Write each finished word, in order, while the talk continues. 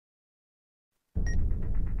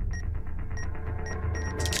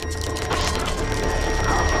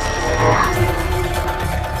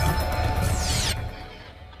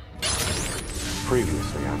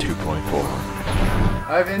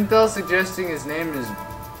I have intel suggesting his name is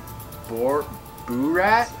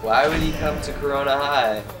Boo-Rat. Why would he come to Corona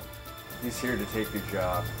High? He's here to take your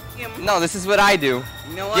job. No, this is what I do.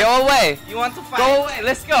 You know what? Go away. You want to fight? Go away.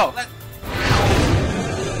 Let's go.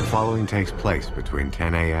 The following takes place between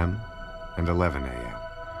 10 a.m. and 11 a.m.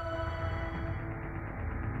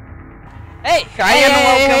 Hey, Hi and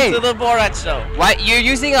welcome to the Borat Show. What? You're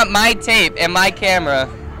using my tape and my camera.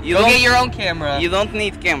 Go get your own camera. You don't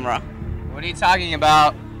need camera. What are you talking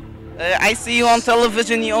about? I see you on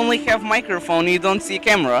television. You only have microphone. You don't see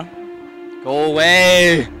camera. Go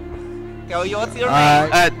away. What's your name?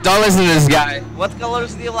 Don't listen to this guy. What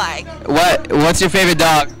colors do you like? What's your favorite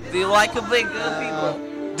dog? Do you like a big people?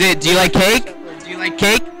 Do you like cake? Do you like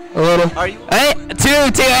cake? A little. Are you? Hey,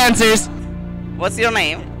 two answers. What's your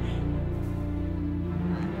name?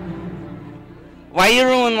 Why you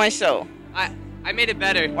ruin my show? I made it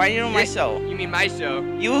better. Why you ruin my show? You mean my show?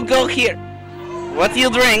 You go here. What do you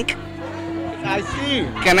drink? I see.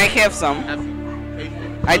 Can I have some?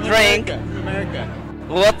 I drink. America.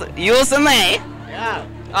 What? Use an A? Yeah.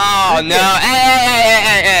 Oh no!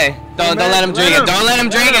 Hey! Don't let him drink it. Don't let him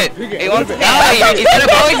drink it. He wants to. He's gonna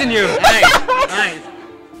poison you. Hey. Nice.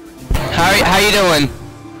 How you doing?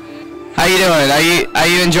 How you doing? Are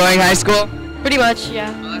you enjoying high school? Pretty much,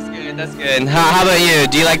 yeah. Oh, that's good. That's good. How about you?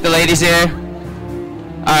 Do you like the ladies here?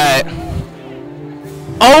 All right.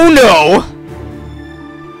 Oh no!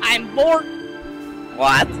 I'm bored.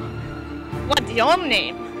 What? What's your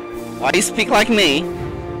name? Why you speak like me?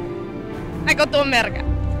 I go to America.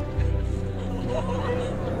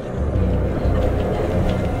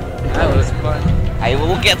 That was fun. I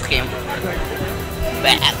will get him.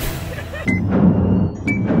 Bad.